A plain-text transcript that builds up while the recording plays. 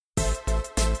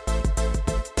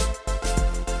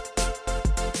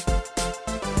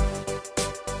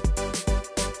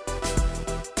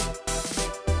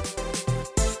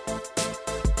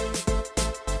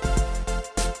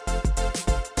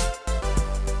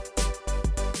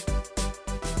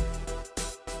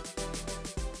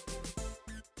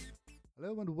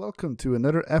Hello and welcome to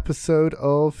another episode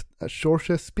of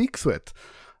Saoirse Speaks With.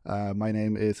 My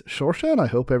name is Saoirse and I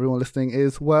hope everyone listening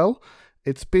is well.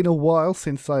 It's been a while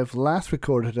since I've last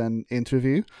recorded an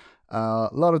interview. A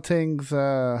lot of things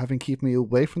have been keeping me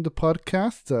away from the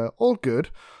podcast, all good,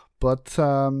 but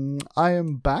I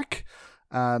am back.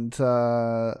 And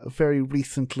very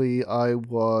recently I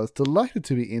was delighted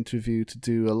to be interviewed to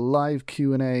do a live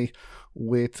Q&A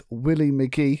with Willie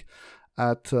McGee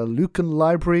at Lucan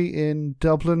Library in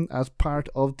Dublin as part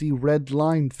of the Red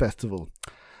Line Festival.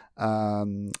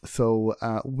 So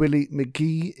Willie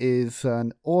McGee is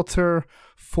an author,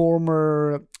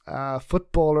 former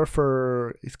footballer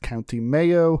for his county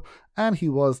Mayo, and he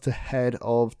was the head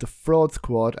of the fraud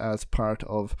squad as part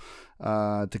of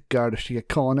the Garda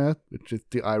Síochána, which is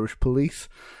the Irish police.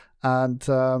 And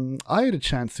I had a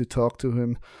chance to talk to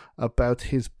him about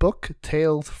his book,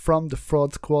 Tales from the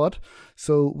Fraud Squad.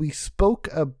 So we spoke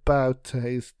about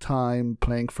his time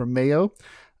playing for Mayo.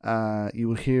 You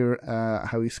will hear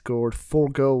how he scored 4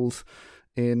 goals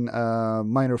in a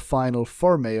minor final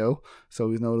for Mayo.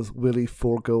 So he's known as Willie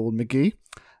 4-Goal McGee.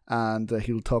 And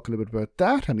he'll talk a little bit about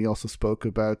that. And he also spoke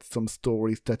about some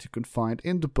stories that you can find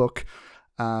in the book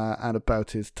and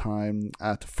about his time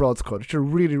at the Fraud Squad, which are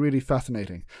really, really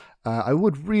fascinating. I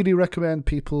would really recommend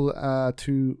people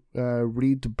to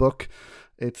read the book.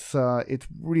 It's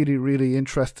really, really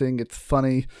interesting. It's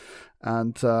funny,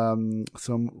 and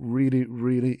some really,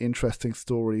 really interesting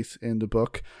stories in the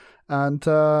book. And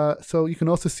so you can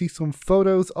also see some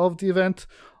photos of the event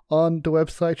on the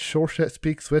website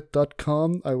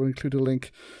saoirse.speakswith.com. I will include a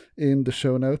link in the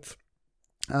show notes.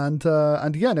 And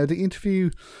yeah, now the interview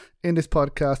in this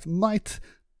podcast might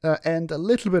end a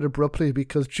little bit abruptly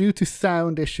because due to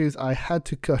sound issues, I had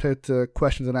to cut out the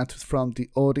questions and answers from the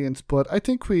audience. But I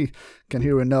think we can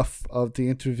hear enough of the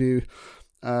interview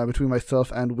between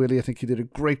myself and Willie. I think he did a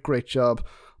great job,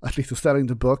 at least of selling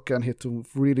the book, and hit some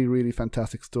really, really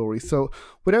fantastic stories. So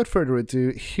without further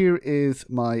ado, here is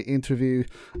my interview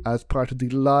as part of the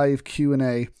live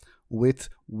Q&A with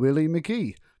Willie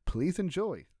McGee. Please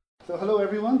enjoy. So hello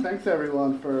everyone, thanks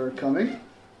everyone for coming.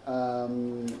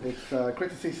 It's great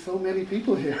to see so many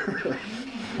people here,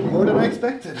 more than I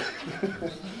expected.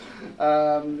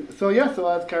 So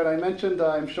as Caroline mentioned,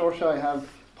 I'm Saoirse. I have a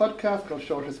podcast called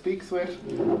Saoirse Speaks With,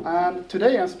 and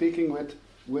today I'm speaking with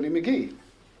Willie McGee,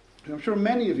 who I'm sure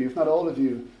many of you, if not all of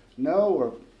you, know,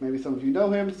 or maybe some of you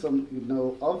know him, some you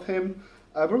know of him.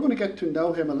 We're going to get to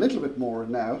know him a little bit more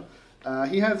now.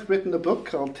 He has written a book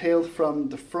called Tales from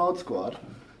the Fraud Squad.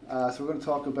 So we're going to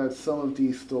talk about some of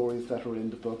these stories that are in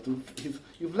the book.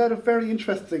 You've led a very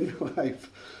interesting life.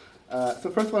 So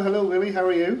first of all, hello Willie, how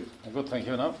are you? I'm good, thank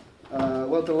you enough.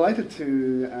 Well, delighted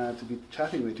to be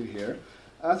chatting with you here.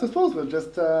 So I suppose we'll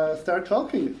just start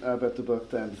talking about the book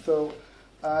then. So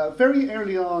very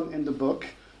early on in the book,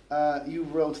 you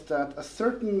wrote that a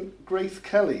certain Grace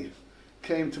Kelly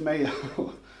came to Mayo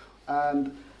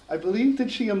and I believe, did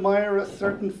she admire a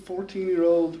certain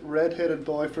 14-year-old red-headed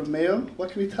boy from Mayo? What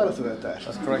can you tell us about that?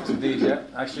 That's correct indeed, yeah.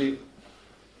 Actually,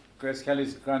 Grace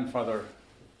Kelly's grandfather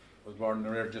was born and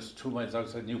reared just 2 miles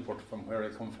outside Newport from where I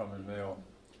come from in Mayo.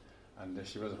 And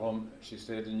she was home, she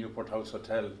stayed in Newport House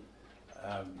Hotel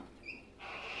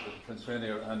with Prince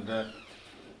Rainier, and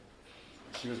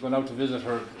she was going out to visit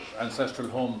her ancestral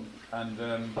home, and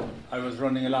I was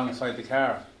running alongside the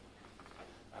car.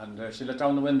 And she let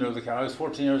down the window of the car. I was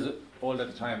 14 years old at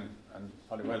the time, and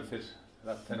probably well fit, a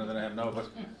lot thinner than I am now. But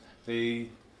she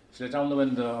let down the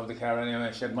window of the car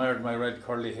anyway. She admired my red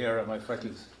curly hair and my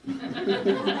freckles.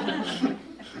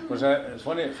 But a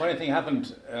funny thing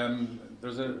happened.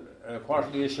 There's a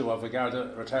quarterly issue of a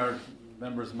Garda Retired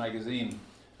Members magazine,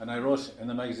 and I wrote in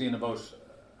the magazine about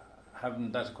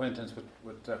having that acquaintance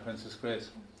with Princess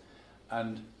Grace,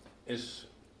 and it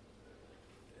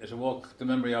awoke the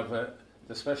memory of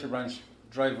the special branch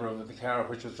driver of the car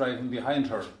which was driving behind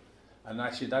her, and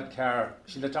actually that car,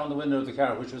 she let down the window of the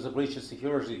car, which was a breach of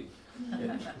security.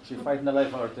 She frightened the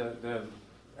life out of the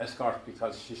escort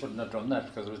because she shouldn't have done that,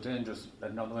 because it was dangerous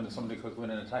letting down the window. Somebody could go in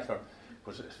and attack her,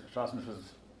 but it wasn't. It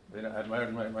was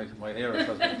admired my hair.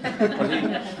 But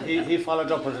he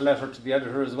followed up with a letter to the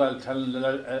editor as well, telling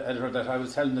the editor that I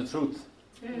was telling the truth,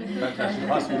 that it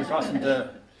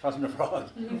wasn't a fraud.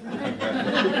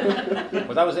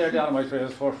 But that was early on in my career. I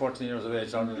was 14 years of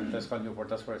age down in a place called Newport.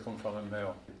 That's where I come from in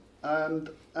Mayo. And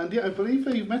yeah, I believe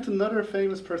you met another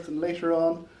famous person later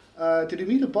on. Did you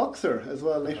meet a boxer as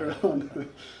well later on?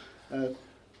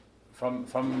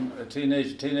 From a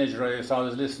teenager, I used to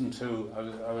always listen to.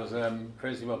 I was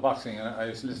crazy about boxing, and I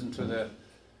used to listen to the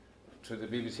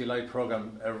BBC Live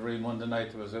programme every Monday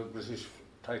night. There was a British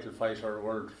title fight or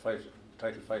world fight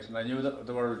title fight, and I knew that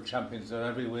the world champions of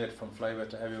every weight from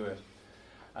flyweight to heavyweight.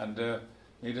 And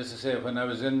needless to say, when I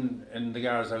was in the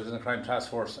Guards, I was in the crime task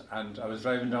force, and I was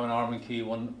driving down Armagh Quay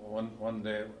one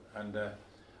day, and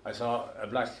I saw a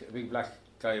big black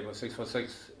guy, about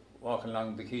 6'6", walking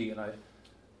along the quay, and I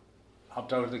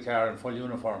hopped out of the car in full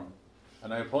uniform,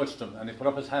 and I approached him, and he put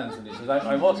up his hands, and he says,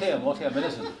 I'm okay, I'm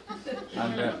innocent.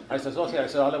 And I said, okay, I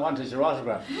said, all I want is your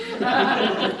autograph.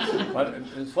 But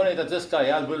it's funny that this guy,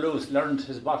 Al Lewis, learned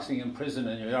his boxing in prison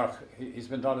in New York. He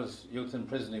spent all his youth in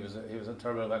prison. He was a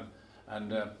terrible man.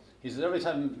 And he said, every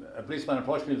time a policeman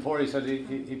approached me before, he said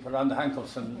he put on the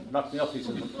handcuffs and knocked me up. He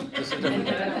said, this is different.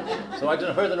 So I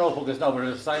didn't hear the notebook is now, but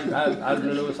it was signed, Al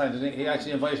Lewis signed it. He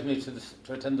actually invited me to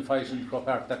attend the fight in Croke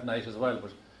Park that night as well.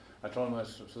 But I told him it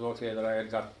was okay that I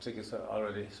had got tickets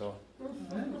already, so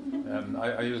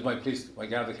I used my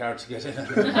Garda card to get in. So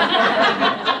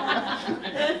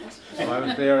I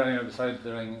was there and I beside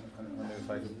the ring when they were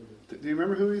fighting. Do you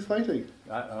remember who he was fighting?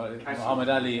 Muhammad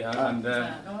Ali, and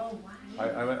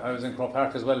I was in Croke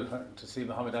Park as well to see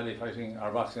Muhammad Ali fighting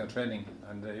our boxing and training,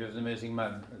 and he was an amazing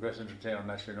man, a great entertainer,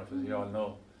 naturally enough, as you all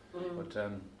know. But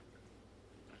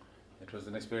it was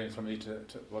an experience for me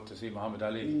to see Muhammad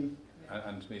Ali.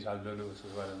 And to meet Al Lewis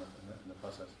as well in the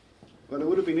process. Well, it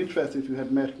would have been interesting if you had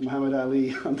met Muhammad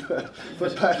Ali on the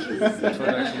footpath. It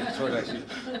would actually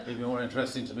be more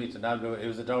interesting to meet than Al Lewis. He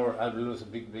was a dour, Al Lewis, a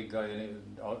big guy,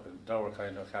 and a dour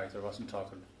kind of character, wasn't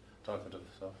talkative.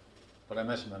 So, but I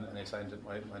met him and he signed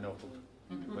my notebook,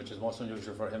 which is most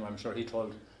unusual for him. I'm sure he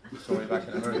told the story back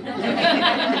in America.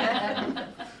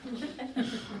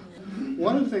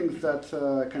 One of the things that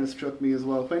kind of struck me as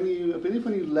well, I believe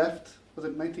when you left, was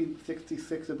it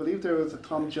 1966? I believe there was a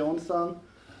Tom Jones song.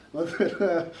 Was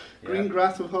it Green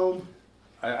Grass of Home?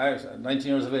 I was 19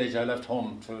 years of age. I left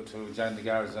home to join the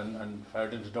Guards and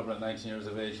fired into Dublin at 19 years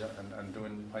of age and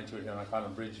doing point duty on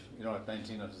Colin Bridge. You know, at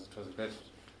 19, it was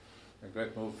a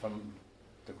great move from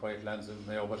the quiet lands of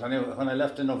Mayo. But anyway, when I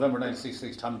left in November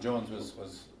 1966, Tom Jones was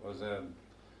the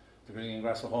Green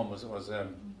Grass of Home was the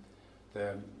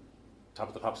top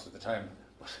of the pops at the time.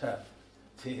 But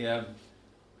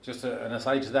just an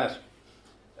aside to that,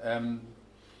 there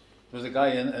was a guy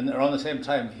in around the same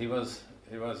time. He was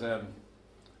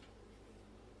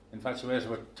infatuated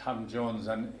with Tom Jones,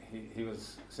 and he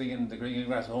was singing the Green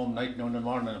Grass at Home night, noon and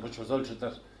morning, which resulted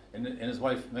that in his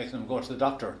wife making him go to the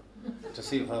doctor to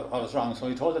see what was wrong. So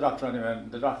he told the doctor anyway,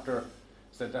 and the doctor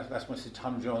said that must be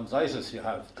Tom Jones-itis you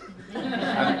have.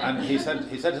 and he said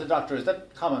to the doctor, is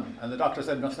that common? And the doctor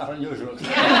said, no, it's not unusual. So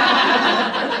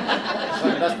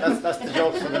that's the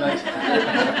joke for the night.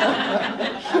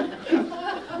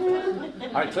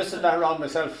 I twisted that around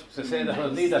myself to say that I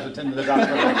would need that attending the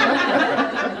doctor.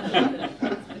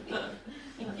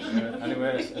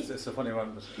 Anyway, it's a funny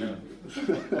one.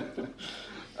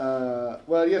 But,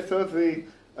 well, yes, so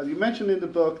as you mentioned in the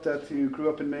book that you grew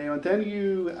up in Mayo, and then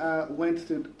you went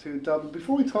to Dublin.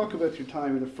 Before we talk about your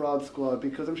time in the Fraud Squad,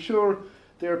 because I'm sure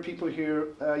there are people here,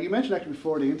 you mentioned actually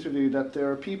before the interview that there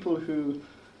are people who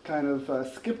kind of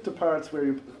skipped the parts where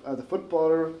you as a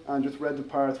footballer and just read the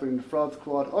parts where you're in the Fraud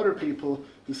Squad. Other people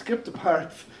who skipped the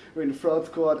parts where you're in the Fraud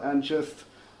Squad and just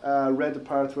read the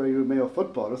parts where you're a Mayo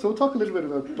footballer. So we'll talk a little bit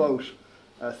about both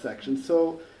sections.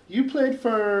 So you played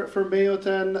for Mayo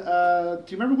then. Do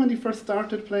you remember when you first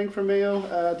started playing for Mayo?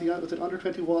 Was it under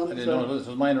 21? I didn't know, it was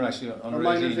minor actually, under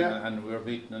 18, yeah. and we were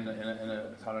beaten in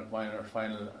a Connacht minor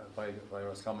final by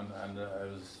Roscommon, and I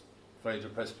was very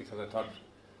depressed because I thought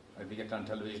I'd be getting on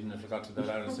television if it got to the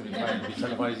Ireland semi-final. It'd be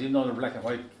televised, even though they were black and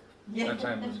white at that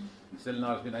time, but still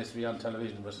not, it'd be nice to be on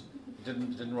television, but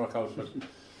it didn't work out. But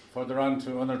further on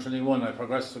to under 21, I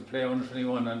progressed to play under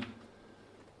 21, and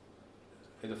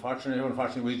either fortunately or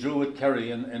unfortunately, we drew with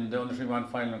Kerry in the under 21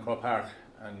 final in Croke Park,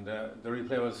 and the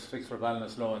replay was fixed for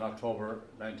Ballinasloe in October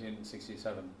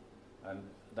 1967, and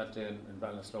that day in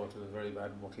Ballinasloe it was a very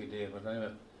bad, mucky day. But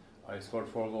anyway, I scored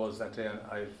 4 goals that day, and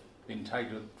I've been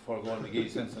tagged with 4-goal McGee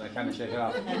since, and I can't shake it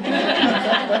off. And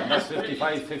that's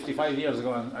 55 years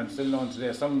ago, and I'm still known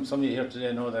today. Some of you here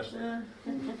today know that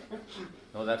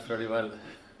very well.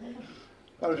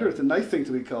 Well, I'm sure it's a nice thing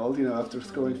to be called, you know, after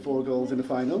scoring 4 goals in the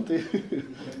final.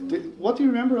 What do you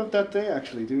remember of that day,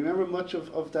 actually? Do you remember much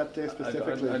of that day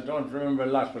specifically? I don't remember a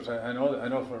lot, but I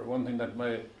know for one thing that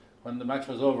when the match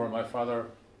was over, my father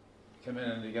came in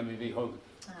and he gave me a big hug.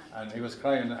 And he was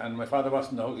crying, and my father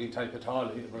wasn't a huggy type at all.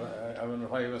 I wonder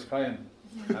why he was crying.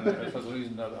 And it was the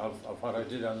reason of what I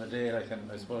did on the day. I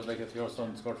suppose like if your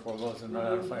son scored 4 goals in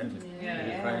the final, he'd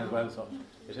be crying as well. So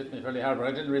it hit me fairly hard, but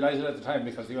I didn't realise it at the time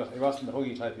because he wasn't the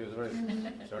huggy type. He was a very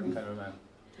certain kind of man.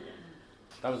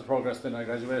 That was the progress. Then I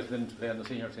graduated to play on the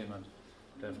senior team, and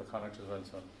playing for Connacht as well.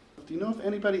 So. Do you know if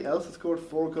anybody else has scored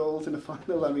 4 goals in a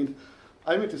final? I mean,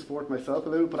 I'm into sport myself a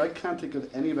little, but I can't think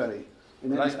of anybody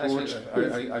in any sport.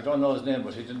 I don't know his name,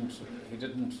 but he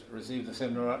didn't receive the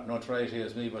same notoriety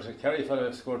as me. But a Kerry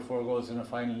fella scored 4 goals in a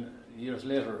final years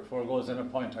later, 4 goals in a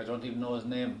point. I don't even know his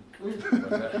name.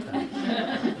 But,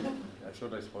 I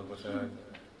should, I suppose, but I don't.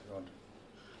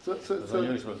 It's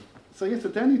unusual. So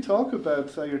then you talk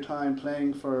about your time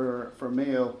playing for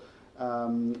Mayo,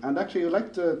 and actually I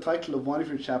like the title of one of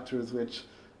your chapters, which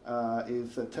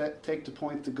is Take the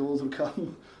Point, the Goals Will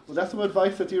Come. Was that some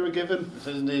advice that you were given? It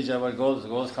is indeed, yeah. Well,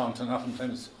 goals count, and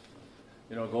oftentimes,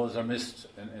 goals are missed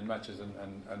in matches,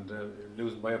 and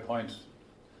losing by a point.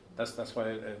 That's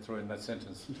why I threw in that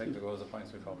sentence. Take the goals, the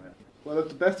points will come. Yeah. Well, look,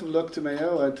 the best of luck to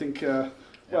Mayo. I think.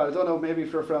 Well, I don't know. Maybe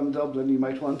if you're from Dublin, you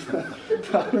might want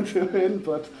Dublin to win,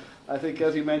 but I think,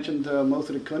 as you mentioned, most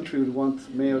of the country would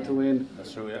want Mayo to win.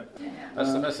 That's true, yeah.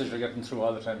 That's the message we're getting through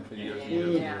all the time for years and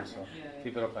years and years. So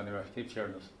keep it up anyway. Keep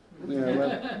sharing us. Yeah,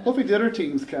 well, hopefully the other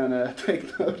teams can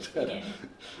take note of it.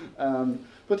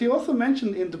 But you also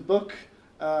mentioned in the book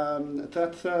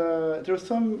that was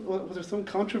there some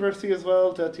controversy as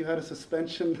well, that you had a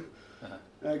suspension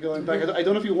going back. I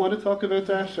don't know if you want to talk about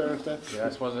that, or if that's... Yeah,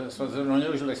 it was an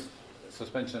unusual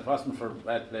suspension. It wasn't for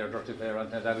bad play or dirty play or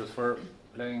anything like that. It was for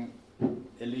playing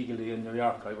illegally in New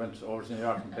York. I went over to New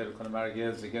York and played with Connemara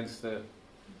Gales against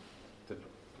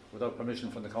without permission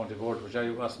from the county board, which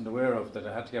I wasn't aware of, that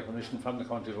I had to get permission from the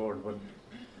county board. But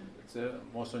it's a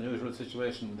most unusual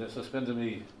situation. They suspended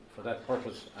me for that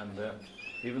purpose, and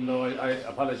even though I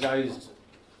apologised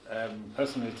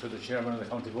personally to the chairman of the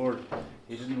county board,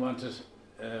 he didn't want it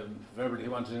verbally, he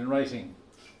wanted it in writing.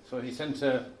 So he sent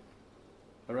a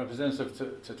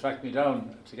representative to track me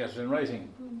down to get it in writing.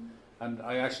 And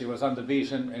I actually was on the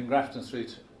beat in Grafton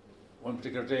Street one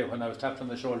particular day when I was tapped on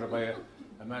the shoulder by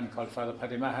a man called Father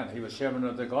Paddy Mahan. He was chairman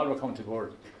of the Galway County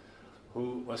Board,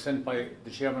 who was sent by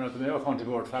the chairman of the Mayo County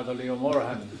Board, Father Leo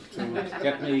Morahan, to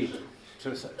get me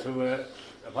to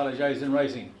apologise in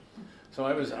writing. So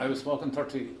I was smoking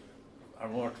 30 or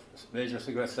more major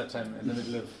cigarettes that time in the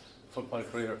middle of football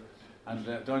career, and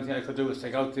the only thing I could do was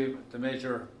take out the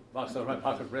major box out of my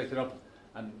pocket, break it up,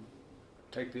 and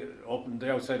open the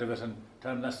outside of it and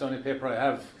tell them that's the only paper I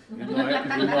have. I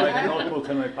had a notebook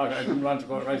in my pocket. I didn't want to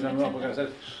go write on a notebook. I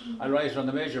said, I'll write it on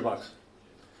the major box.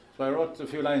 So I wrote a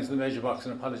few lines in the major box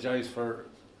and apologised for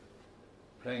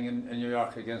playing in New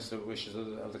York against the wishes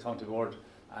of the county board,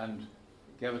 and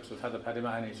gave it to Father Paddy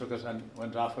Mahan. He took it and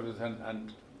went off with it,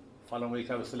 and following week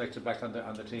I was selected back on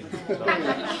the team. So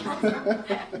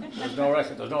there's no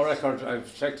record.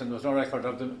 I've checked, and there's no record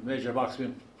of the major box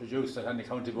being produced at any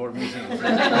county board meeting. In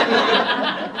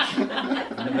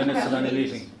the minutes of any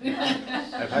meeting.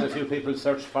 I've had a few people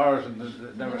search for it, and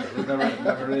it never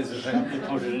is a thing.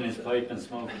 Put it in his pipe and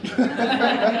smoke.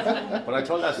 But I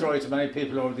told that story to many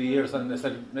people over the years, and they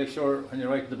said, make sure when you're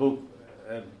writing the book,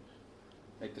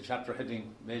 make the chapter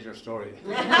heading major story.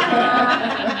 And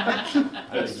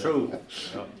it's true.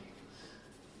 So.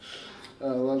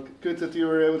 Well, good that you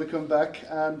were able to come back.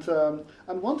 And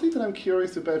one thing that I'm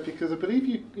curious about, because I believe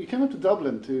you came up to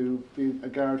Dublin to be a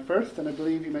guard first, and I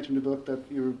believe you mentioned in the book that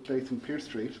you were based in Pearse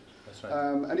Street. That's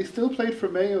right. And you still played for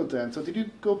Mayo then. So did you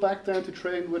go back down to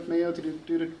train with Mayo? Did you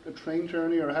do a train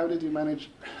journey, or how did you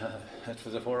manage? It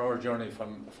was a 4-hour journey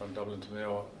from Dublin to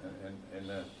Mayo in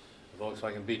a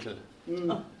Volkswagen Beetle.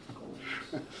 No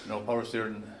power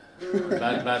steering,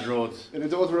 bad roads. And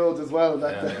those roads as well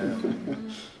back then.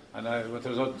 Yeah. And with the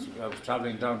result of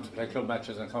travelling down to play club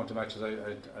matches and county matches,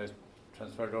 I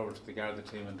transferred over to the Garda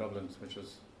team in Dublin, which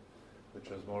was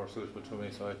more suitable to me.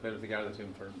 So I played with the Garda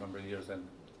team for a number of years then.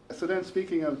 So then,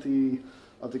 speaking of the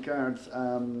Guards,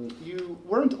 you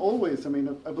weren't always. I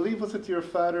mean, I believe, was it your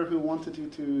father who wanted you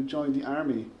to join the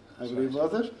army? I believe,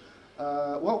 was it?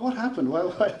 What happened?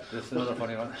 Why? This is another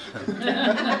funny one.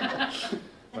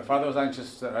 My father was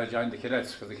anxious that I joined the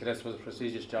cadets, because the cadets was a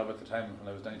prestigious job at the time, and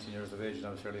I was 19 years of age and I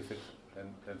was fairly fit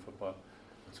playing football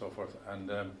and so forth. And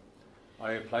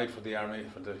I applied for the army,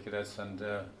 for the cadets, and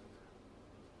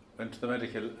went to the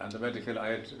medical. And the medical, I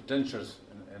had dentures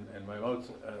in my mouth,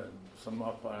 some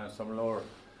up and some lower.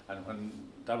 And when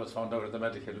that was found out at the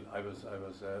medical, I was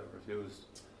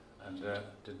refused and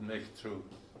didn't make it through.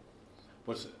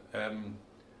 But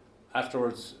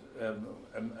afterwards, a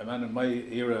man in my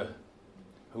era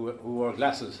who wore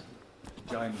glasses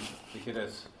joined the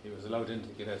cadets. He was allowed into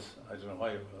the cadets. I don't know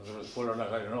why, whether it was full or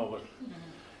not, I don't know. But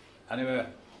anyway,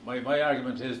 my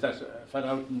argument is that a fella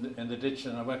out in the ditch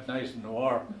on a wet night in the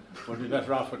war would be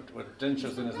better off with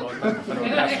dentures in his mouth than a fellow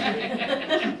with glasses.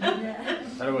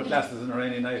 A fellow with glasses on a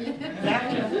rainy night.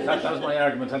 Exactly. That was my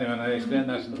argument anyway, and I explained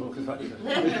that in the book as well.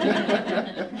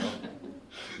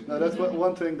 No, that's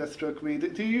one thing that struck me.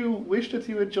 Do you wish that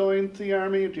you had joined the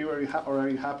army, or are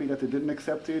you happy that they didn't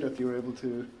accept you, that you were able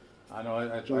to? I know, I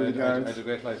had a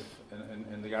great life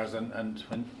in the Guards, and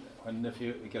when if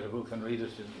you get a book and read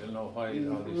it, you'll know why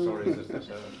all these stories that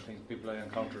things people I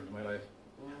encountered in my life.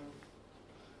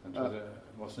 And it was a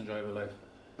most enjoyable life.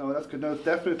 No, that's good. No, it's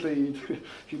definitely,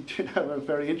 you did have a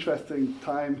very interesting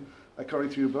time,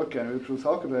 according to your book, anyway, which we'll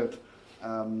talk about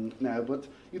now. But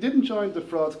you didn't join the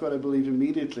Fraud Squad, I believe,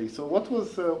 immediately. So what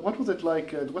was it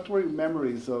like? What were your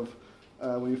memories of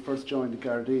when you first joined the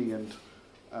Gardaí and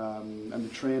the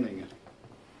training?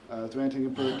 Is there anything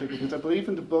in particular? Because I believe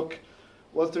in the book,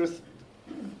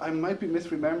 I might be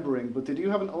misremembering, but did you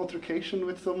have an altercation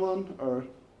with someone, or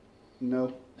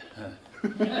no? I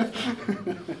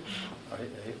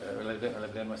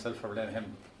blame myself for blaming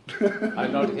him. I had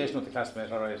an altercation with the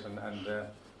classmate, all right, and I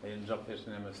ended up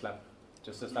hitting him a slap,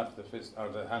 just a slap to the fist, or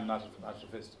the hand, not the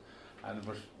fist. And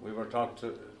we were talked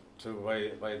to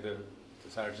by the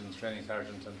sergeant, training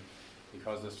sergeant, and he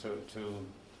caused us to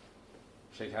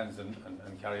shake hands and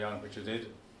carry on, which we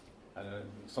did. And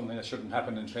something that shouldn't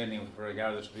happen in training for a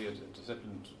guard to be a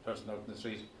disciplined person out in the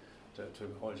street to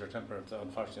hold your temper. So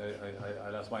unfortunately, I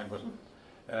lost mine, but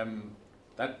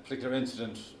that particular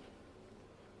incident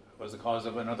was the cause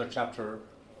of another chapter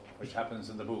which happens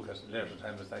in the book at a later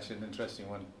time. It's actually an interesting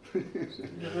one. You'll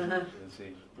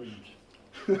see. Brilliant.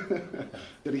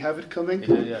 Did he have it coming? He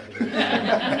did, yeah. He did.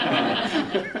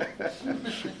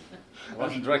 I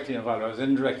wasn't directly involved, I was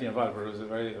indirectly involved, but it was a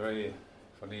very, very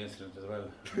funny incident as well.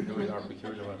 Our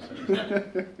peculiar one.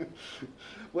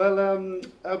 Well,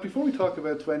 before we talk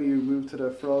about when you moved to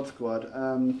the Fraud Squad,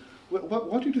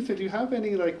 what did you say? Do you have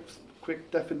any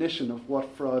quick definition of what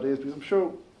fraud is? Because I'm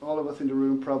sure all of us in the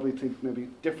room probably think maybe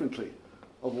differently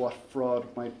of what fraud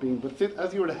might be. But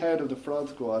as you were the head of the Fraud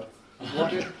Squad,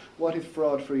 what is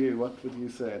fraud for you? What would you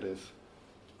say it is?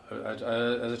 As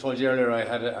I told you earlier, I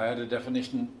had a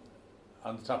definition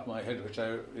on the top of my head, which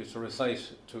I used to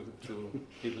recite to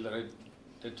people that I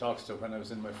did talks to when I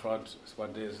was in my Fraud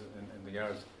Squad days in the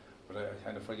Guards, but I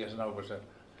kind of forget it now. But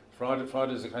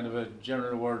fraud is a kind of a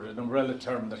general word, an umbrella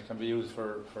term that can be used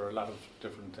for a lot of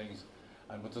different things.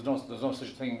 But there's no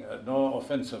such thing, no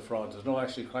offensive fraud. There's no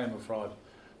actually crime of fraud.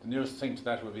 The nearest thing to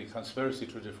that would be conspiracy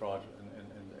to defraud in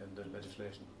the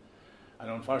legislation. And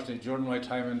unfortunately, during my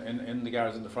time in the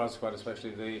Guards, in the Fraud Squad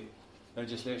especially, the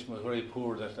legislation was very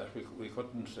poor that we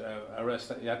couldn't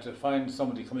arrest. You had to find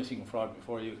somebody committing fraud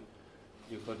before you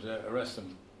could arrest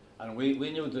them. And we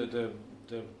knew the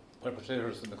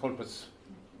perpetrators and the culprits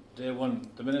day one.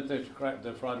 The minute the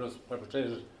fraud was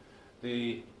perpetrated,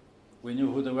 we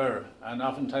knew who they were. And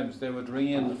oftentimes they would ring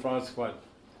in the Fraud Squad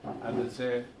and they'd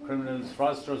say, criminals,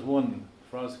 fraudsters 1,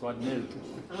 Fraud Squad 0,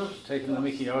 taking the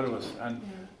mickey out of us. And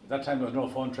that time there was no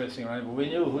phone tracing around, but we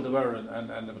knew who they were,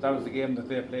 and that was the game that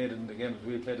they played and the game that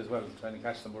we played as well, trying to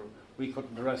catch them. We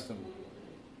couldn't arrest them.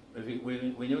 We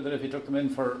knew that if you took them in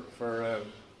for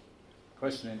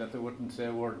questioning, that they wouldn't say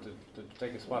a word, to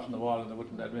take a spot on the wall, and they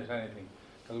wouldn't admit anything,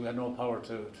 because we had no power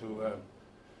to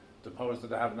the powers that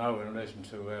they have now in relation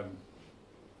to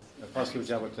prosecute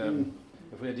that.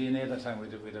 If we had DNA at that time,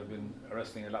 we'd have been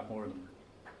arresting a lot more of them.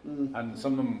 And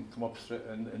some of them come up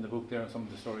in the book there, and some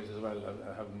of the stories as well.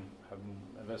 I haven't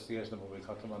investigated them, but we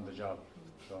caught them on the job.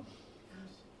 So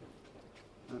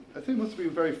I think it must be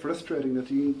very frustrating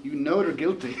that you know they're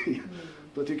guilty,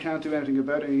 but you can't do anything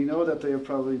about it. And you know that they have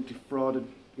probably defrauded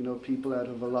people out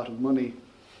of a lot of money.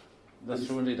 That's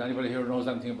true indeed. Anybody here who knows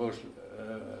anything about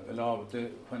law,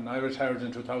 when I retired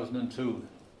in 2002,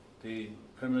 the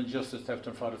Criminal Justice Theft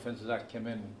and Fraud Offences Act came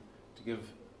in to give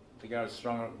the Guards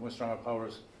much stronger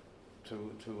powers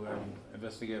to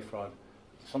investigate fraud.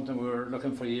 Something we were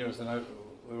looking for years, and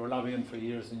we were lobbying for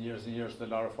years and years and years the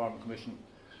Law Reform Commission.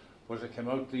 But it came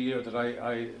out the year that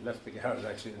I left the Guards,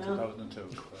 actually, in 2002.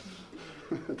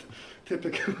 So.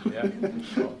 Typical. Yeah.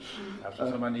 So after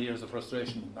so many years of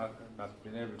frustration, not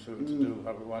being able to do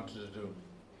what we wanted to do.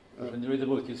 But when you read the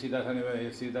book, you see that anyway.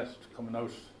 You see that coming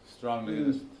out strongly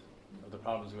of the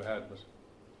problems we had. But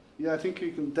yeah, I think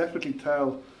you can definitely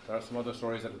tell. There are some other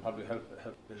stories that will probably help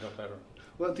build up better.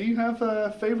 Well, do you have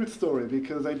a favourite story?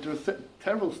 Because there's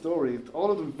several stories,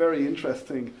 all of them very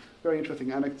interesting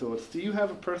anecdotes. Do you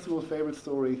have a personal favourite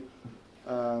story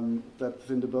that's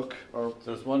in the book? Or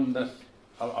there's one that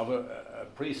of a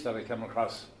priest that I came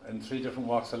across in 3 different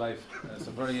walks of life. And it's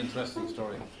a very interesting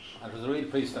story. And it was a real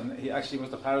priest, and he actually was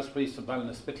the parish priest of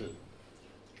Ballinasspittle.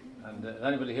 And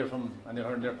anybody here from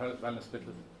anywhere near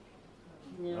Ballinasspittle?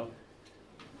 Yeah. No?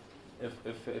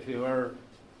 If you were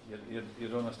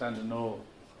you'd understand and know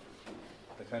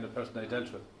the kind of person I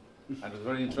dealt with. And it was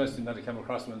very interesting that I came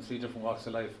across him in 3 different walks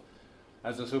of life.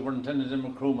 As a superintendent in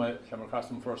Macroom, I came across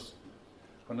him first.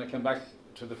 When I came back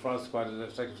to the fraud squad as a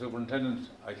detective superintendent,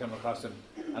 I came across him.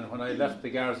 And when I left the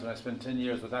Guards and I spent 10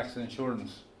 years with Accident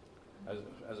Insurance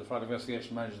as a fraud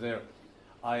investigation manager there,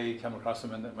 I came across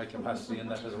him in my capacity in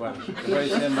that as well. The very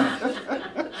same man.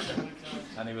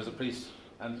 And he was a priest.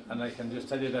 And I can just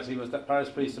tell you that he was the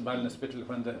parish priest in Ballinasspittle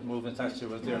when the moving statue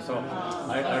was there. So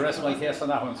I rest my case on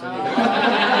that one. So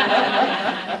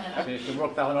you can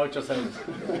work that one out yourselves.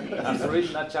 After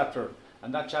reading that chapter,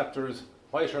 and that chapter is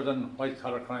whiter than white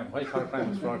collar crime. White collar crime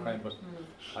is fraud crime, but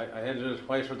I headed it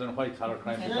whiter than white collar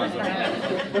crime because of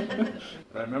it.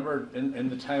 But I remember in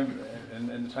the time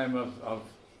of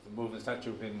the moving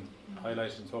statue being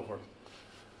highlighted and so forth,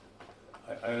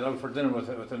 I was out for dinner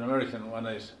with an American one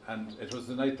night, and it was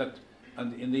the night that,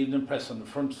 and in the Evening Press, on the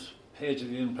front page of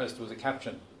the Evening Press, there was a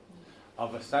caption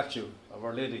of a statue of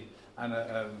Our Lady and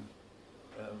a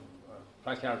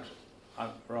placard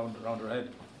around her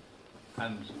head.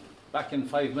 And back in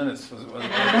 5 minutes was a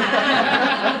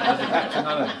caption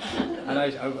on it. And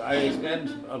I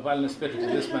explained Ballinasspittle to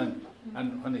this man,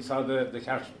 and when he saw the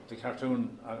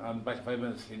cartoon on back in 5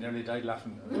 minutes, he nearly died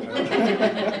laughing.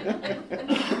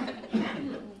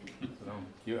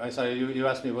 You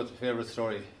asked me about the favourite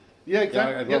story. Yeah,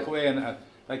 exactly. Yeah, I broke away, and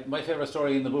like my favourite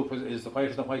story in the book is the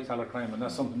whiter than white collar crime, and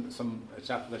that's a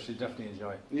chapter that she'll definitely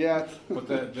enjoy. Yeah. But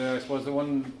I suppose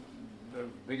the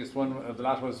biggest one of the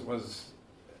lot was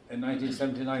in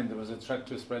 1979. There was a threat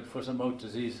to spread foot and mouth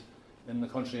disease in the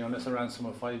country unless a ransom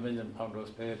of £5 million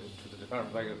was paid to the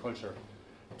Department of Agriculture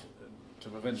to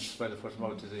prevent the spread of foot and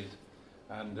mouth disease.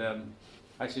 And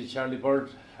actually, Charlie Bird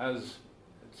has,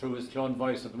 through his clone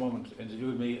voice at the moment,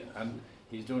 interviewed me, and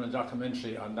he's doing a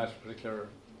documentary on that particular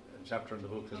chapter in the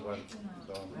book as well.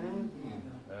 So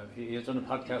he has done a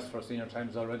podcast for Senior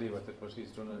Times already with it, but he's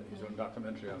doing a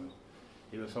documentary on it.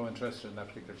 He was so interested in that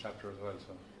particular chapter as well.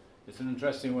 So it's an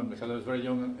interesting one because I was very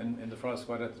young in the fraud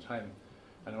squad at the time,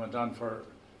 and it went on for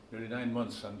nearly 9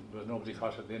 months, and there was nobody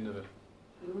caught at the end of it.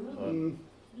 So,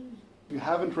 you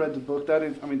haven't read the book. That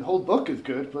is, I mean, the whole book is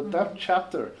good, but that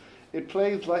chapter, it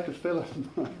plays like a film.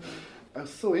 I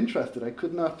was so interested. I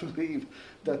could not believe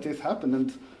that this happened.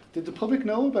 And did the public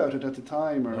know about it at the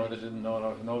time? Or? No, they didn't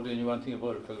know. Nobody knew anything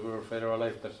about it because we were afraid of our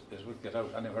life that it would get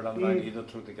out anywhere down the line, either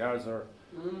through the Guards or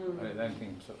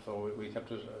anything. So we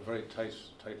kept it a very tight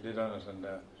lid on it, and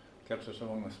kept it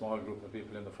among a small group of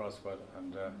people in the fraud squad,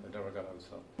 and it never got out.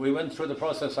 So we went through the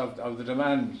process of the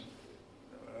demand.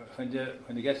 When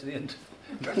you get to the end,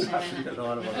 that's happening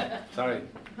all about it. Sorry,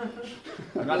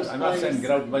 I'm not saying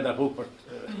get out and buy that book, but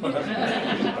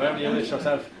whatever you wish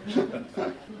yourself.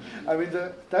 I mean,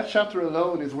 that chapter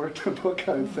alone is worth the book,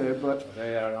 I would say. But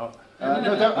they are not.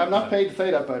 No, I'm not paid to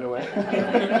say that, by the way.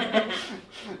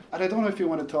 And I don't know if you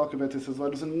want to talk about this as well.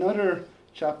 There's another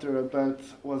chapter about,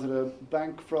 was it a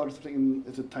bank fraud or something?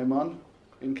 Is it Tymon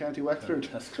in County Wexford?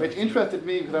 Which interested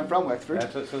me because I'm from Wexford.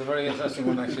 It was a very interesting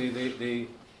one, actually.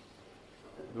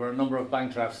 There were a number of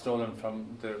bank drafts stolen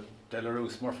from the De La Rue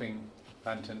smurfing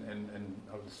plant in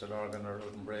out in Stillorgan or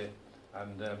out in Bray,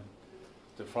 and the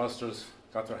fraudsters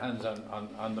got their hands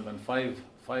on them, and five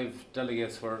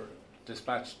delegates were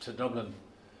dispatched to Dublin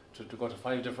to go to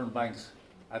 5 different banks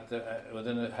at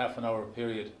within a half an hour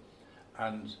period,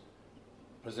 and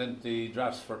present the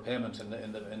drafts for payment in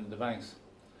the banks,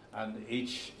 and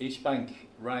each bank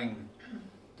rang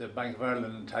the Bank of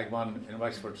Ireland in Tagmon in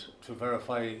Wexford to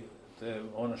verify the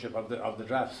ownership of the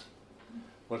drafts.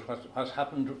 But what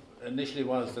happened initially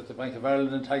was that the Bank of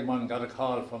Ireland in Tagmon got a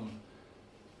call from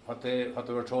what they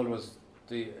were told was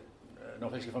an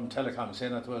official from Telecom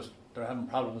saying that they're having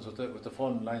problems with the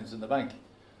phone lines in the bank,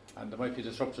 and they might be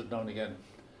disrupted now and again.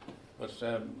 But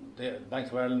the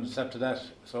Bank of Ireland accepted that.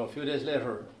 So a few days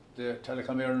later, the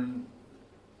Telecom Éireann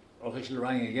official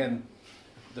rang again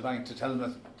the bank to tell them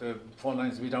that the phone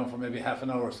lines will be down for maybe half an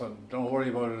hour. So don't worry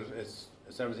about it. It's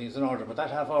everything's in order. But that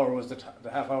half hour was the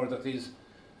half hour that these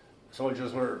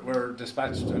soldiers were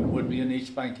dispatched and would be in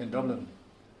each bank in Dublin.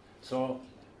 So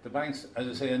the banks, as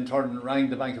I say, in turn rang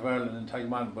the Bank of Ireland in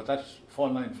Tagmon, but that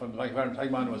phone line from the Bank of Ireland in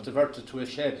Tagmon was diverted to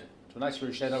an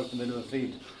actual shed out in the middle of the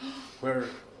field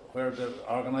where the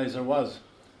organiser was.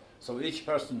 So each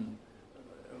person,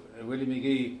 Willie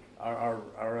McGee or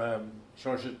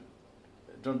George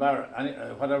Dunbar,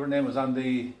 whatever name was on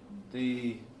the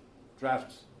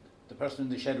draft, the person in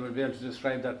the shed will be able to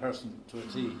describe that person to a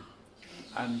T,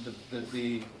 and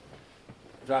the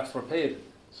drafts were paid.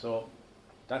 So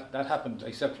that happened,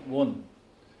 except one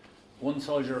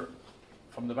soldier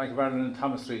from the Bank of Ireland in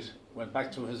Thomas Street went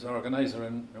back to his organiser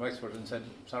in Wexford and said,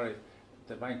 sorry,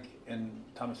 the bank in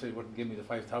Thomas Street wouldn't give me the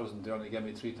 5,000, they only gave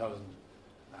me 3,000.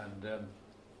 And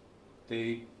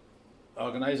the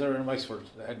organiser in Wexford,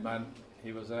 the head man,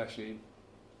 he was actually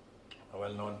a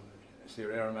well-known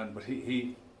Sierra Leone man, but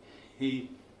he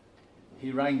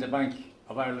rang the Bank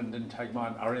of Ireland in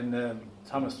Tagman, or in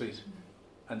Thomas Street,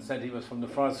 and said he was from the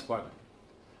fraud squad,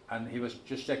 and he was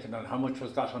just checking on how much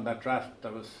was got on that draft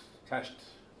that was cashed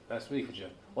last week with you.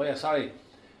 Oh yeah, sorry,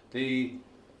 the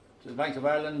Bank of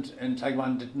Ireland in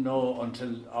Tagman didn't know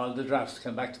until all the drafts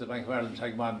came back to the Bank of Ireland in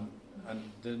Tagman,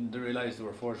 and then they realised they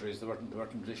were forgeries. They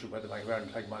weren't issued by the Bank of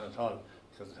Ireland in Tagman at all,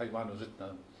 because the Tagman was written on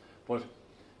them. But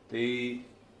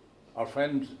our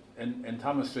friend in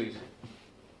Thomas Street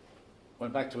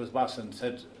went back to his boss and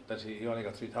said that he only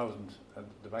got 3,000, and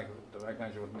the bank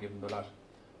manager wouldn't give him the lot.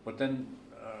 But then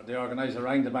the organiser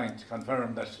rang the bank to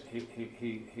confirm that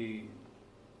he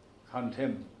conned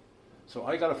him. So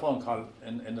I got a phone call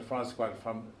in the fraud squad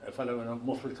from a fellow in a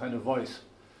muffled kind of voice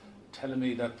telling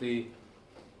me that the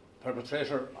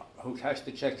perpetrator who cashed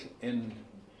the cheque in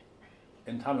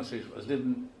Thomas Street was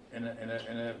living in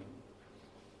a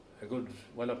good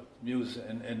well-up mews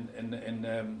in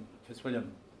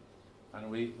Fitzwilliam. And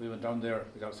we went down there,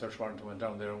 we got a search warrant and went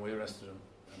down there and we arrested him.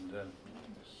 And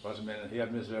brought him in, and he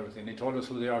admitted everything. He told us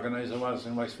who the organiser was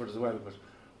in Wexford as well, but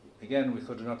again, we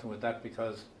could do nothing with that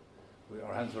because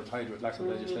our hands were tied with lack of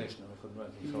legislation and we couldn't do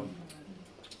anything.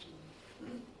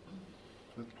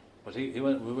 So, but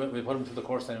we put him to the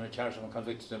course then, we charged him and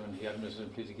convicted him, and he admitted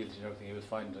and pleaded guilty and everything. He was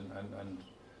fined and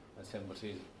that's him. But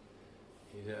he's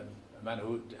a man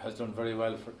who has done very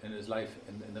well in his life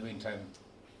in the meantime.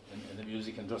 In the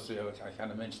music industry, I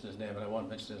can't mention his name, and I won't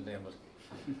mention his name, but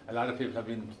a lot of people have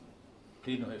been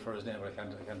pleading with me for his name, but I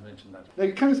can't mention that. Now,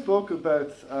 you kind of spoke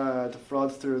about the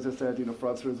fraudsters. I said,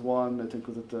 Fraudsters 1, I think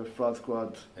was it the Fraud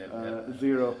Squad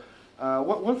 0.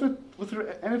 What was it? Was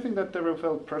there anything that ever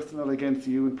felt personal against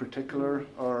you in particular,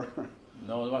 or?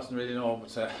 No, there wasn't really. No,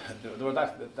 but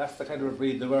that's the kind of a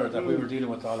breed they were that we were dealing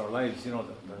with all our lives. The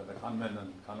con men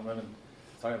and con women.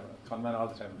 Sorry, con men all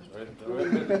the time. Right?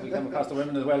 We came across the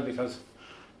women as well because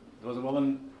there was a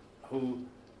woman who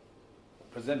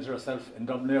presented herself in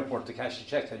Dublin Airport to cash a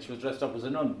cheque, and she was dressed up as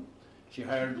a nun. She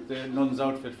hired the nun's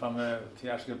outfit from a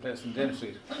theatrical place in Dame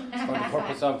Street for the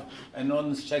purpose of a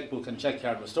nun's chequebook and cheque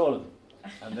card was stolen.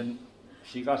 And then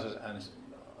she got it, and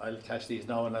I'll cash these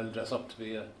now and I'll dress up to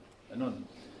be a nun.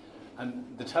 And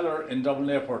the teller in Dublin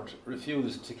Airport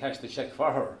refused to cash the cheque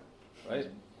for her, right?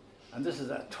 And this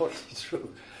is totally true.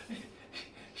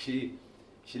 She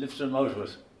lifted him out of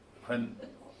it when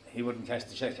he wouldn't cash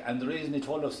the cheque. And the reason he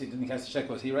told us he didn't cash the cheque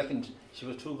was he reckoned she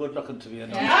was too good looking to be a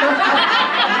nun.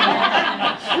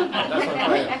 That's what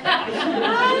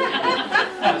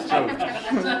That's true.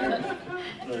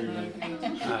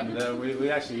 And we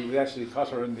actually caught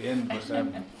her in the end, but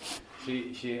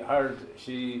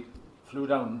she flew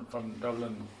down from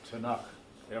Dublin to Knock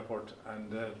Airport,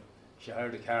 and she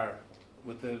hired a car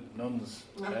with the nun's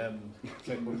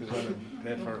chequebook as well and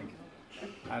paid for it.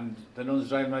 And the nun's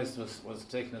driving license was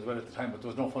taken as well at the time, but there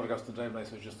was no photographs of the driving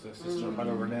license, it was just the sister or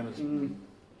whatever her name is.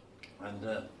 And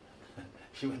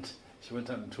she went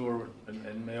on tour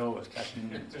in Mayo with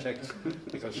cashing checks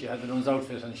because she had the nun's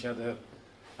outfit and she had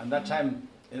and that time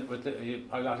a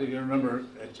lot of you remember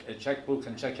a chequebook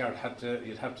and cheque card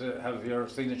you'd have to have your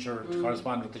signature to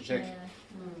correspond with the cheque.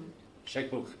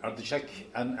 Chequebook or the cheque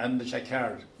and the cheque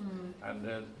card, and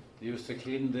they used to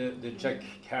clean the cheque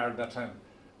card that time.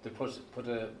 They put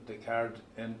the card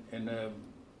in an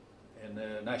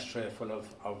ashtray full of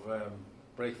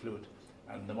brake fluid,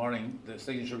 and in the morning the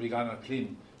signature would be gone and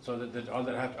clean, so that all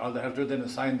they have to do then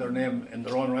is sign their name in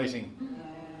their own writing,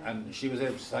 and she was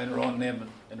able to sign her own name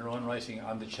in her own writing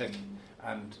on the cheque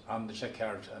and on the cheque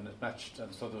card, and it matched,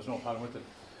 and so there was no problem with it.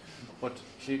 But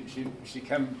she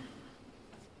came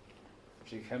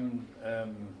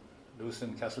loose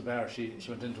in Castlebar. She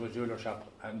went into a jeweller shop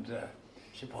and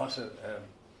she bought a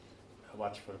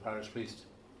watch for the parish priest,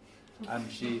 and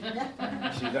she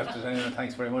left it anyway,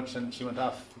 thanks very much, and she went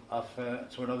off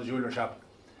to another jeweller shop,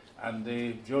 and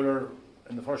the jeweller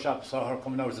in the first shop saw her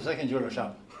coming out of the second jeweller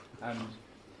shop, and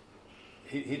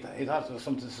he thought there was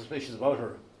something suspicious about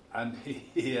her, and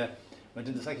he went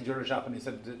in the second jeweller shop and he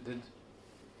said,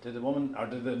 did the woman or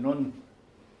did the nun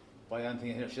buy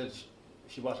anything here? She said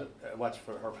she bought a watch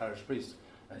for her parish priest,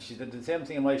 and she did the same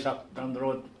thing in my shop down the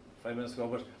road 5 minutes ago,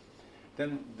 but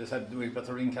then they said we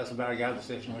better ring Castlebar Gas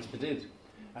Station, which they did,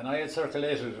 and I had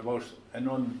circulated about a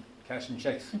nun cashing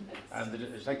cheques, and the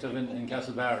detective in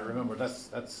Castlebar, remember that's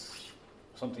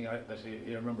something that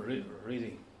he remember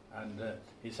reading, and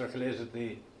he circulated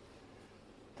the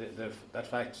that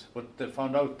fact. But they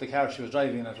found out the car she was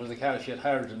driving, and it was a car she had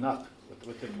hired in Knock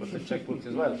with the checkbook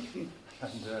as well.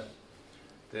 And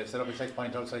they set up a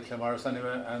checkpoint outside Claremorris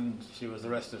anyway, and she was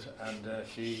arrested. And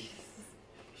she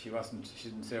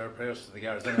didn't say her prayers to the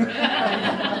guards anyway.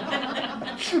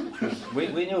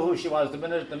 we knew who she was the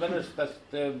minute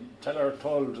that the teller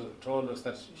told us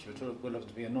that she was too good enough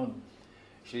to be a nun.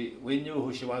 We knew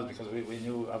who she was because we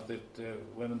knew of the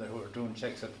women that were doing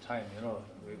checks at the time.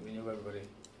 We knew everybody.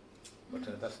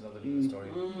 But that's another little story.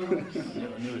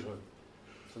 Unusual.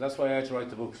 So that's why I had to write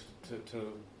the books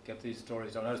to get these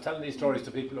stories down. I was telling these stories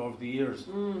to people over the years,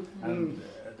 and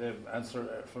the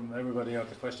answer from everybody, or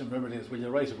the question from everybody is, will you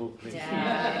write a book, please?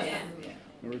 Yeah.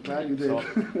 We're glad you did.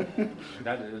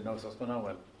 Glad you did. No, so it's going on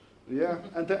well. Yeah,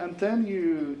 and then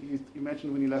you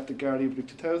mentioned when you left the Guardian,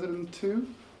 2002,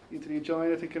 did you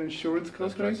join, I think, an insurance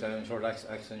company? That's correct. I insured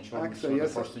AXA Insurance, AXA, yes.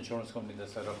 the first insurance company that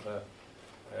set up a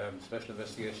special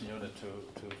investigation unit to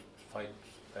fight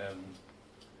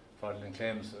fraudulent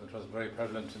claims. It was very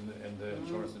prevalent in the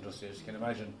insurance industry, as you can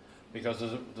imagine, because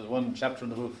there's one chapter in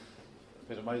the book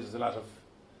that epitomises a lot of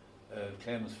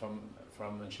claims from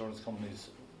insurance companies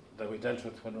that we dealt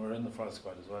with when we were in the fraud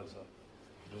squad as well. So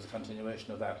it was a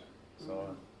continuation of that.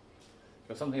 So it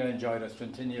was something I enjoyed. I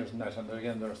spent 10 years in that, and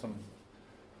again there are some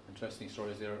interesting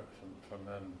stories there from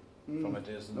my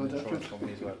days in the insurance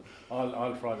company as well.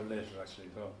 All fraud related actually.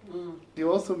 So.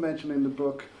 You also mention in the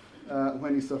book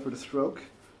when you suffered a stroke,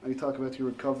 and you talk about your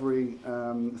recovery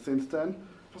since then.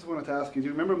 I just wanted to ask you, do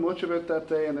you remember much about that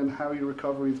day and then how your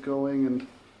recovery is going? And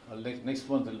well, next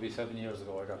month it'll be 7 years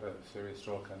ago I got a serious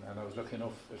stroke, and I was lucky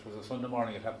enough, it was a Sunday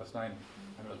morning at 9:30,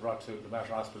 and I was brought to the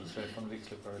Mater Hospital straight from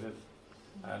Leixlip where I live,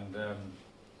 and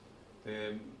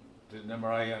they did an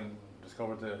MRI and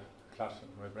discovered the clot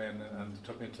in my brain, and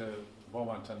took me to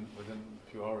Beaumont, and within a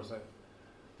few hours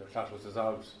the clot was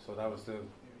dissolved. So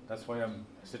that's why I'm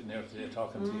sitting here today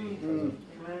talking to you.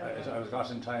 I was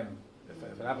got in time.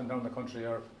 If it happened down the country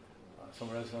or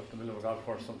somewhere else out in the middle of a golf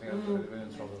course, something I'd been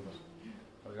in trouble,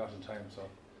 but I got in time. So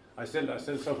I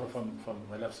still suffer from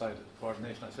my left side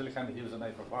coordination. I still can't use an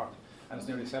Eiffel Park, and it's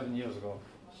nearly 7 years ago.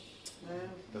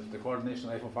 The coordination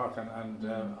of Eiffel Park, and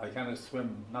I cannot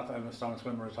swim. Not that I'm a strong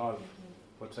swimmer at all,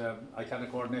 but I cannot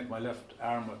coordinate my left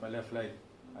arm with my left leg,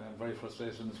 and I'm very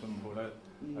frustrated in the swimming pool.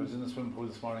 I was in the swimming pool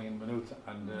this morning in Maynooth,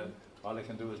 and all I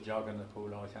can do is jog in the pool,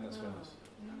 and I cannot swim.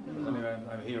 But anyway,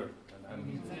 I'm here,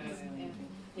 and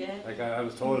like I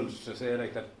was told to say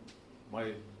like that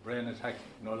my brain attack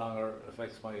no longer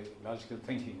affects my logical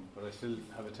thinking, but I still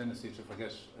have a tendency to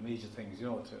forget immediate things,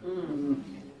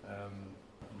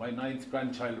 my 9th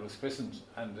grandchild was christened,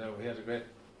 and we had a great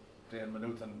day in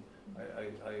Maynooth, and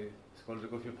I scolded a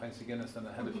good few pints of Guinness, and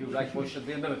I had a few black bush at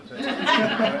the end of it.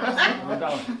 Went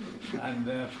down. And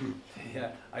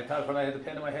I thought when I had the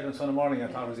pain in my head on Sunday morning, I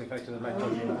thought it was the effect of the black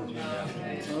bush.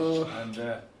 And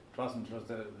it wasn't, it was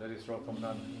the lady stroke coming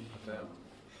on.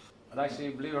 But actually,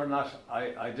 believe it or not,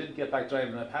 I did get back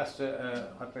driving. I passed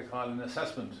what they call an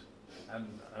assessment,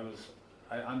 and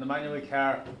on the manual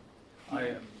car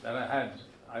that I had,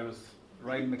 I was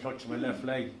riding the clutch with my left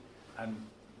leg and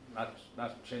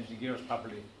not changing gears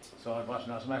properly, so I bought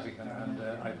an automatic, and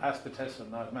I passed the test on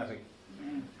an automatic.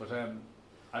 But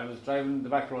I was driving the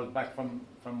back road back from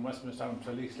Westminster Town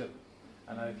to Leixlip,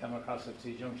 and I came across at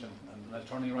T Junction, and when I was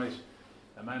turning right,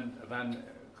 a van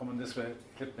coming this way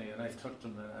clipped me, and I touched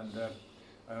him, and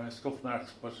I scuffed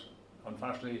marks. But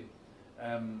unfortunately,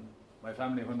 my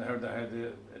family, when they heard that I had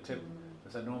a tip,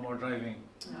 they said no more driving,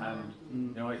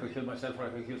 and I could kill myself or I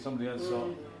could kill somebody else.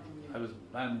 So I was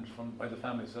banned by the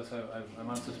family, so that's how I'm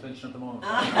on suspension at the moment.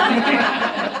 That's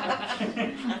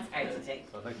hard to take.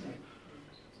 So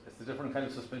it's a different kind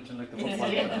of suspension, like the football.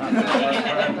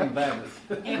 Anything bad.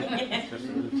 It's just a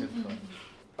little tip. So.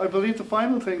 I believe the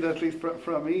final thing, that at least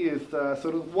from me, is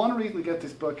sort of one reason to get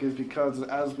this book is because,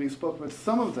 as we spoke about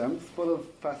some of them, it's full of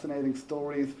fascinating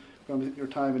stories from your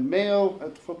time in Mayo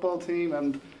at the football team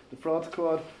and the fraud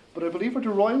squad. But I believe are the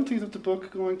royalties of the book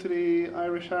going to the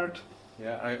Irish Heart?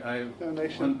 Yeah,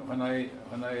 Foundation. When I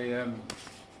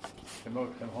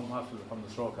came home after from the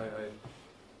stroke,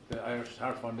 the Irish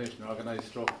Heart Foundation organised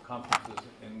stroke conferences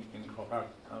in Croke Park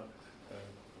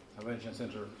Convention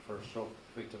Centre for stroke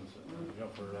victims.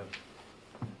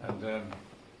 And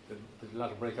there's a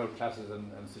lot of breakout classes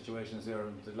and situations there,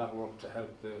 and there's a lot of work to help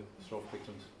the stroke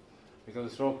victims,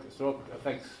 because stroke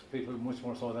affects people much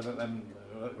more so than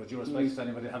with due respect to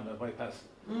anybody having a bypass.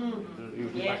 They're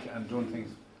usually back and doing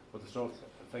things. But the stroke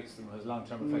affects them, has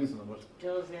long-term effects on them. But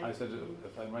I said,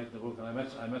 if I'm writing a book, and I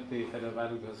met the head of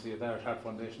advocacy at the Irish Heart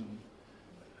Foundation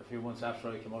a few months after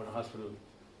I came out of hospital,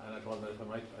 And I told him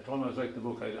I was writing the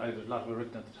book. I had a lot of it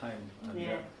written at the time, and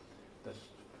that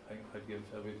I'd give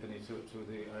every penny to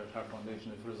the Irish Heart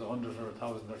Foundation if it was 100 or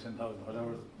 1,000 or 10,000,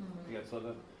 whatever to get. So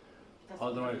that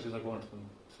all the royalties are going to them.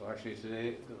 So actually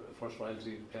today, the first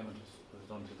royalty payment was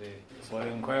done today. So I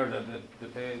inquired that they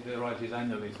pay the royalties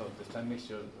annually. So this time next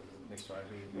year, next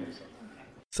royalty.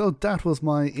 So that was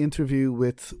my interview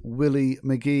with Willie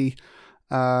McGee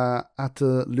at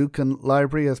the Lucan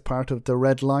Library as part of the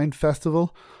Red Line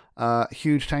Festival.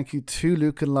 Huge thank you to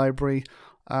Lucan Library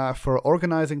for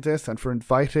organising this and for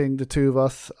inviting the two of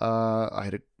us. I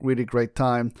had a really great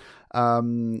time.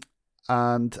 So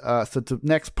the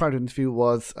next part of the interview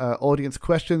was audience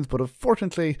questions, but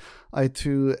unfortunately I had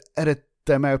to edit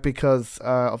them out because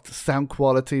of the sound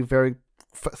quality,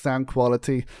 sound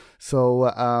quality, so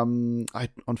I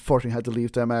unfortunately had to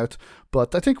leave them out.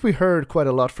 But I think we heard quite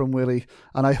a lot from Willie,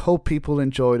 and I hope people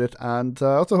enjoyed it, and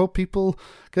I also hope people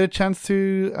get a chance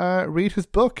to read his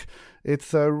book.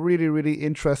 It's a really, really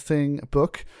interesting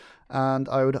book, and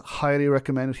I would highly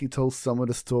recommend it. He told some of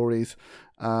the stories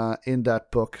in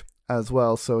that book as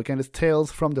well. So again, it's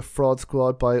Tales from the Fraud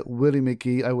Squad by Willie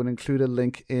McGee. I will include a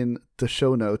link in the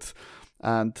show notes,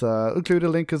 and include a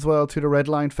link as well to the Red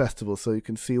Line Festival, so you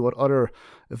can see what other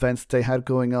events they had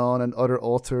going on and other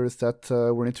authors that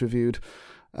were interviewed.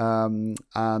 Now,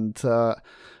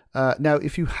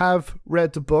 if you have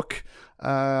read the book,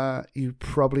 you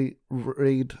probably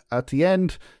read at the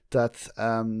end that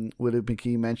Willie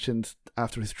McGee mentioned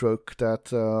after his stroke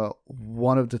that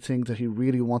one of the things that he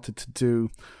really wanted to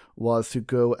do was to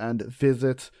go and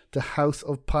visit the house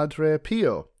of Padre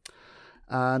Pio.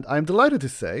 And I'm delighted to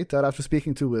say that after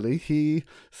speaking to Willie, he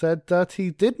said that he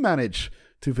did manage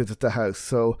to visit the house.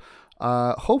 So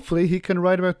hopefully he can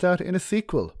write about that in a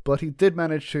sequel. But he did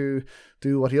manage to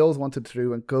do what he always wanted to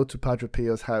do and go to Padre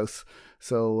Pio's house.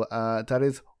 So that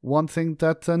is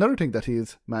another thing that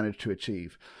he's managed to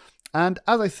achieve. And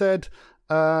as I said,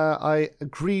 I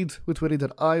agreed with Willie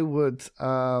that I would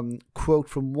quote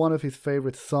from one of his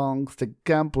favourite songs, The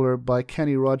Gambler by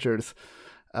Kenny Rogers.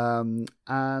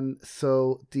 And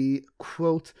so the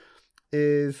quote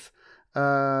is,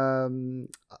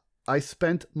 I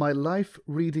spent my life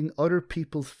reading other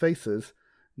people's faces,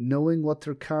 knowing what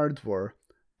their cards were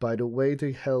by the way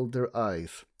they held their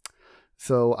eyes.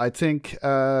 So I think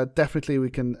definitely we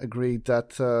can agree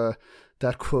that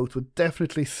that quote would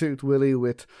definitely suit Willie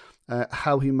with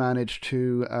how he managed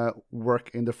to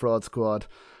work in the Fraud Squad.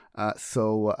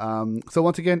 So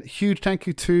once again, huge thank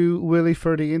you to Willie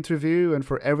for the interview and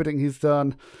for everything he's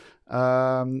done,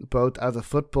 both as a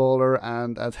footballer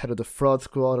and as head of the Fraud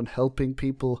Squad and helping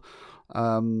people.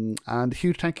 And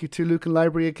huge thank you to Lucan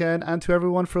Library again and to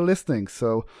everyone for listening.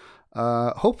 So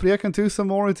hopefully I can do some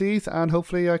more of these, and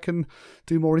hopefully I can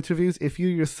do more interviews. If you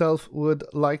yourself would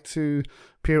like to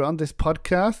appear on this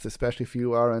podcast, especially if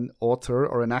you are an author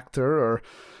or an actor or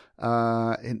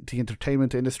in the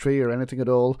entertainment industry or anything at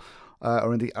all,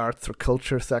 or in the arts or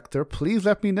culture sector, please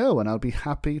let me know and I'll be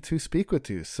happy to speak with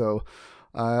you. So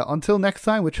until next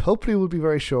time, which hopefully will be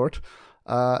very short,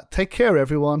 take care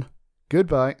everyone.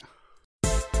 Goodbye.